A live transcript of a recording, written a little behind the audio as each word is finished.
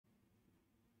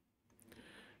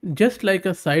Just like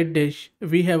a side dish,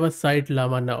 we have a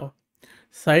SideLlama now.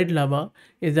 SideLlama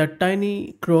is a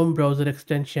tiny Chrome browser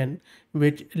extension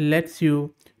which lets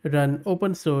you run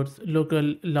open source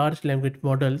local large language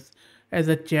models as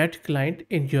a chat client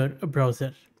in your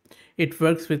browser. It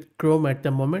works with Chrome at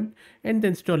the moment, and the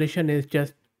installation is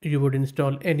just you would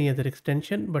install any other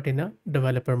extension but in a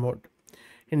developer mode.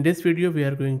 In this video, we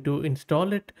are going to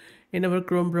install it in our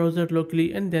Chrome browser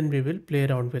locally, and then we will play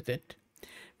around with it.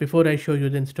 Before I show you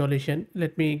the installation,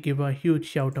 let me give a huge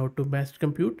shout out to Best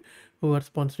Compute who are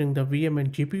sponsoring the VM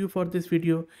and GPU for this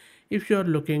video. If you are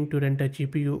looking to rent a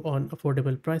GPU on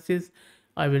affordable prices,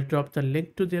 I will drop the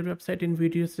link to their website in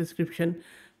video's description.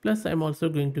 Plus, I'm also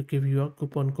going to give you a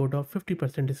coupon code of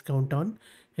 50% discount on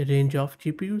a range of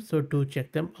GPUs, so do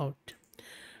check them out.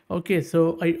 Okay,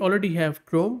 so I already have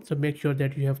Chrome, so make sure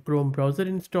that you have Chrome browser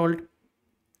installed.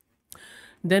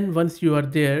 Then once you are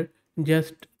there,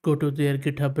 just go to their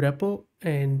GitHub repo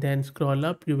and then scroll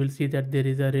up. You will see that there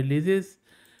is a releases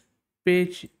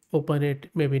page. Open it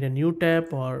maybe in a new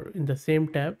tab or in the same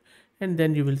tab, and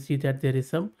then you will see that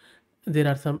there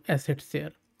are some assets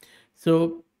there.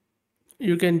 So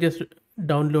you can just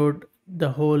download the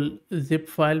whole zip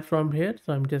file from here.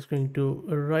 So I'm just going to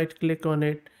right click on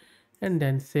it and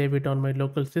then save it on my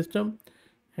local system,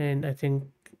 and I think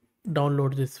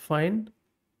download is fine.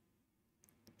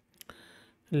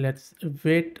 Let's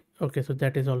wait. Okay, so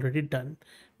that is already done.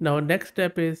 Now next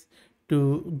step is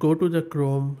to go to the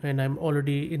Chrome, and I'm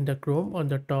already in the Chrome. On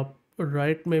the top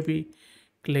right, maybe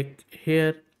click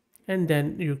here, and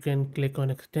then you can click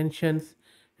on extensions,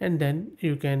 and then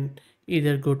you can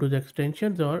either go to the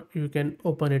extensions or you can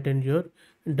open it in your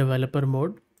developer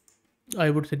mode. I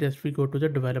would suggest we go to the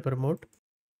developer mode.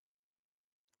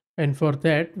 And for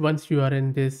that, once you are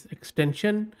in this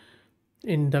extension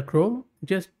in the Chrome,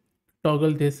 just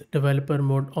toggle this developer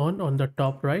mode on the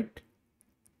top right.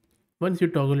 Once you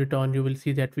toggle it on, you will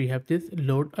see that we have this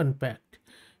load unpacked.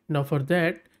 Now for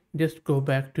that, just go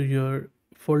back to your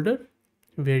folder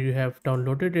where you have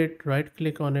downloaded it, right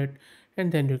click on it,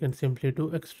 and then you can simply do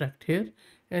extract here,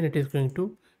 and it is going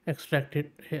to extract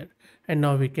it here. And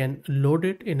now we can load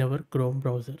it in our Chrome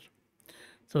browser.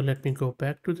 So let me go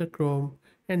back to the Chrome,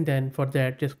 and then for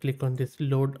that just click on this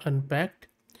load unpacked,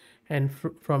 and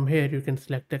from here you can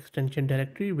select the extension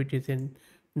directory which is in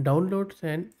downloads,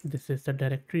 and this is the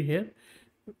directory here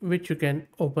which you can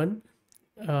open,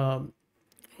 um,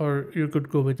 or you could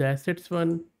go with the assets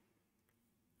one,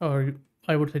 or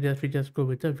I would suggest we just go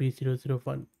with the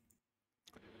v001.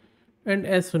 And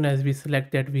as soon as we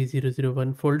select that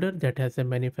v001 folder that has a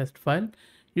manifest file,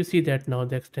 you see that now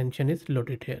the extension is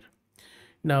loaded here.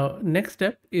 Now next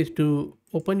step is to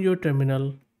open your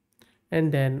terminal,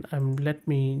 and then let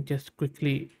me just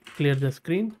quickly clear the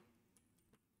screen,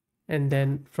 and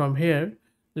then from here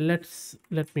let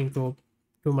me go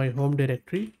to my home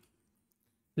directory.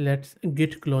 Let's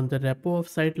git clone the repo of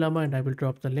SideLlama, and I will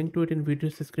drop the link to it in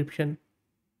video's description.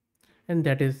 And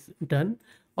that is done.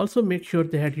 Also make sure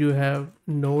that you have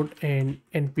node and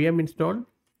npm installed.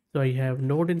 So I have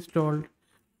node installed,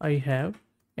 I have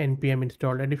npm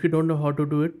installed, and if you don't know how to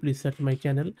do it, please search my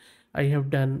channel. I have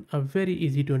done a very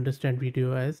easy to understand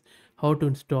video as how to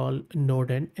install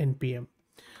node and npm.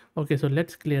 Okay, so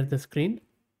let's clear the screen.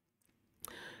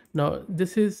 Now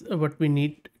this is what we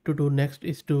need to do next,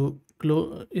 is to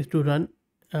run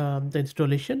the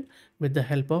installation with the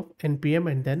help of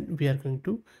npm, and then we are going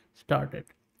to start it.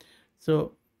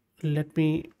 So let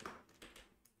me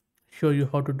show you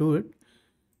how to do it.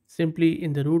 Simply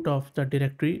in the root of the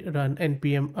directory run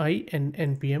npm I and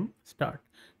npm start.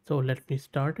 So let me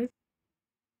start it.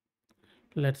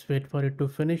 Let's wait for it to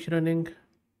finish running.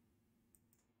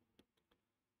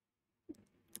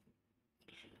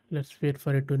 Let's wait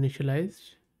for it to initialize.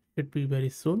 Should be very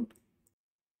soon.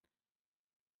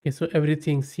 Okay, so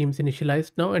everything seems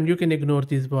initialized now, and you can ignore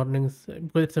these warnings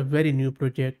because it's a very new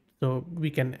project, so we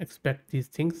can expect these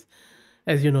things.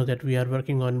 As you know that we are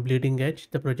working on bleeding edge,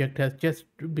 the project has just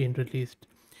been released.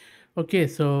 Okay,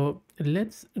 so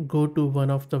let's go to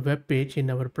one of the web page in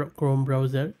our Chrome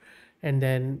browser, and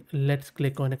then let's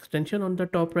click on extension on the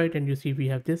top right, and you see we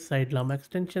have this SideLlama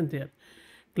extension there.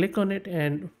 Click on it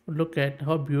and look at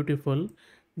how beautiful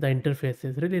the interface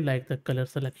is. Really like the color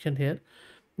selection here.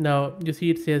 Now you see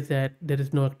it says that there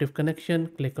is no active connection.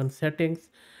 Click on settings,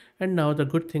 and now the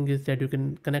good thing is that you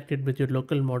can connect it with your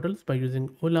local models by using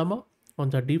Ollama on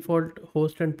the default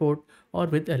host and port, or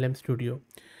with LM Studio,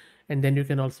 and then you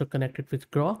can also connect it with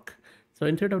Grok. So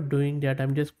instead of doing that,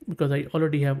 I'm just, because I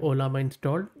already have Ollama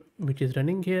installed which is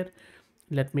running here,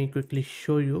 let me quickly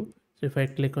show you. So if I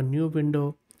click on new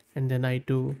window and then I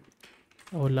do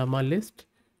Ollama list,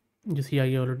 You see,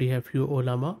 I already have few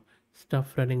Ollama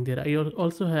stuff running there. I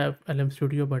also have LM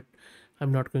Studio, but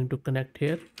I'm not going to connect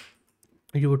here.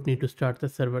 You would need to start the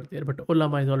server there, but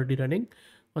Ollama is already running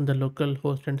on the local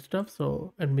host and stuff.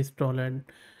 So, and Mistral and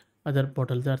other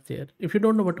portals are there. If you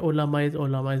don't know what Ollama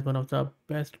is one of the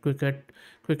best,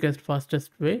 quickest,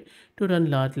 fastest way to run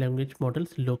large language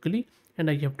models locally. And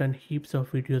I have done heaps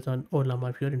of videos on Ollama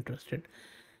if you're interested.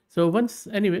 So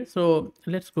so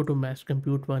let's go to mass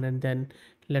compute one, and then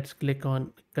let's click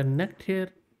on connect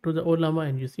here to the Ollama,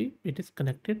 and you see it is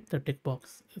connected. The tick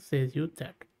box says you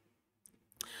that.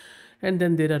 And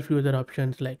then there are few other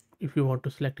options, like if you want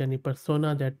to select any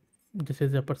persona, that this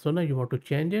is a persona, you want to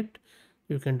change it,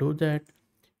 you can do that.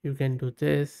 You can do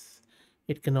this.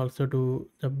 It can also do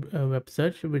the web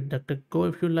search with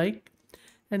DuckDuckGo if you like.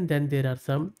 And then there are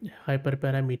some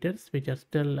hyperparameters which are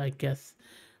still, I guess,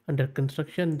 under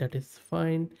construction. That is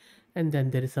fine. And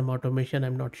then there is some automation.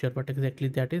 I'm not sure what exactly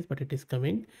that is, but it is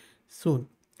coming soon.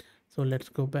 So let's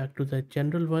go back to the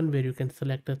general one where you can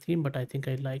select a theme, but I think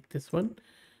I like this one.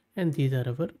 And these are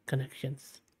our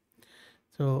connections.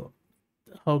 So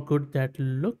how good that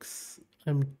looks.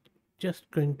 I'm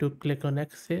just going to click on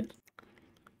X here,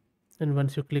 and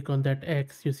once you click on that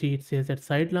X, you see it says that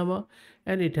SideLlama,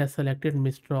 and it has selected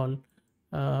Mistral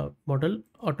model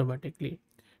automatically.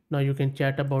 Now you can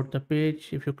chat about the page.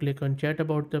 If you click on chat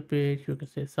about the page, you can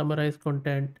say summarize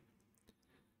content,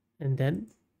 and then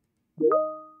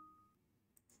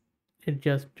you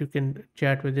can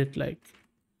chat with it like,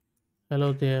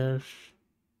 hello there.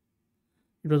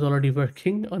 It was already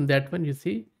working on that one, you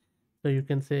see. So you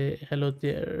can say, hello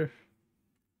there,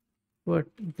 what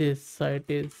this site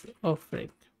is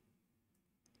offering.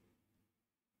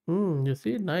 You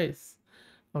see, nice.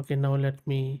 Okay, now let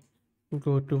me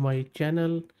go to my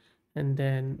channel, and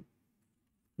then,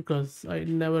 because I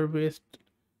never waste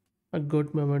a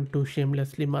good moment to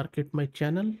shamelessly market my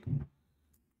channel,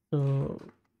 so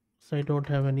I don't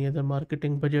have any other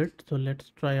marketing budget, so let's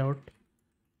try out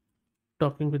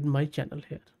talking with my channel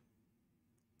here.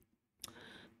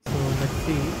 So let's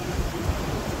see,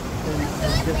 and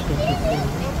I'm just going to say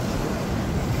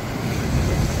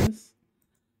this,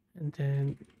 and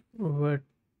then what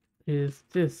is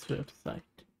this website?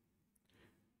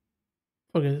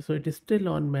 Okay, so it is still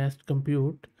on mass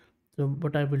compute. So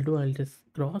what I will do, I'll just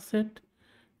cross it,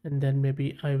 and then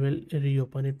maybe I will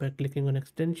reopen it by clicking on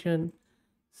extension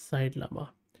SideLlama,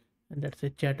 and that's a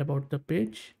chat about the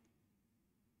page,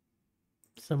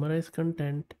 summarize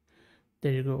content.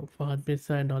 There you go, Fahad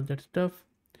Mirza and all that stuff.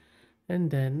 And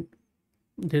then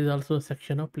there is also a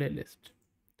section of playlist,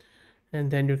 and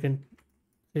then you can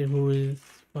say who is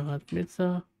Fahad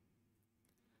Mirza,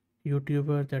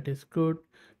 YouTuber. That is good.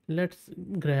 Let's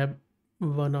grab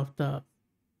one of the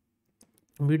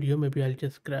video. Maybe I'll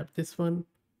just grab this one,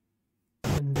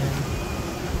 and then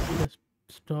just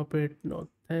stop it. No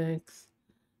thanks.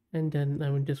 And then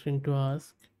I'm just going to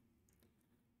ask,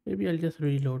 maybe I'll just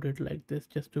reload it like this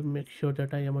just to make sure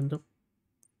that I am on the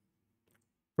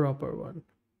proper one.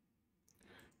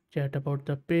 Chat about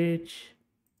the page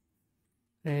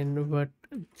and what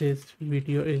this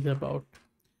video is about.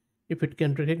 If it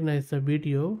can recognize the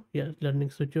video, yes,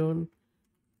 learning sojourn.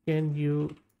 Can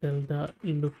you tell the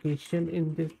location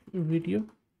in this video?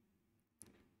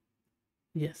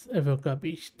 Yes, Avoca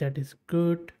Beach. That is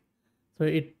good. So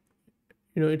it,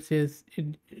 it says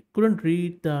it couldn't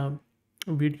read the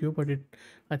video, but it,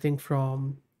 I think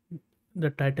from the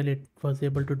title it was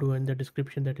able to do, in the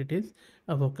description, that it is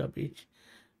Avoca Beach.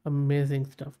 Amazing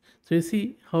stuff. So you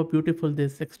see how beautiful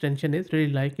this extension is.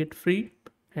 Really like it. Free,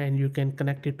 and you can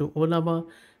connect it to Ollama,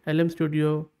 LM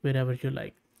Studio, wherever you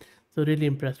like. So really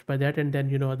impressed by that. And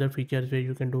then other features where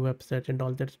you can do web search and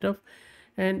all that stuff.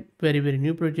 And very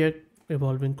new project,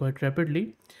 evolving quite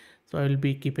rapidly. So I will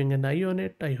be keeping an eye on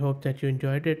it. I hope that you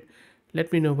enjoyed it.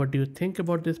 Let me know what do you think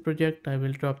about this project. I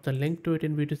will drop the link to it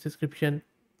in video description.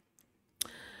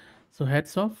 So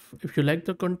hats off. If you like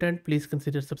the content, please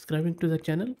consider subscribing to the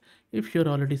channel. If you're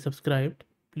already subscribed,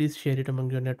 please share it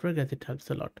among your network, as it helps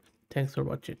a lot. Thanks for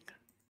watching.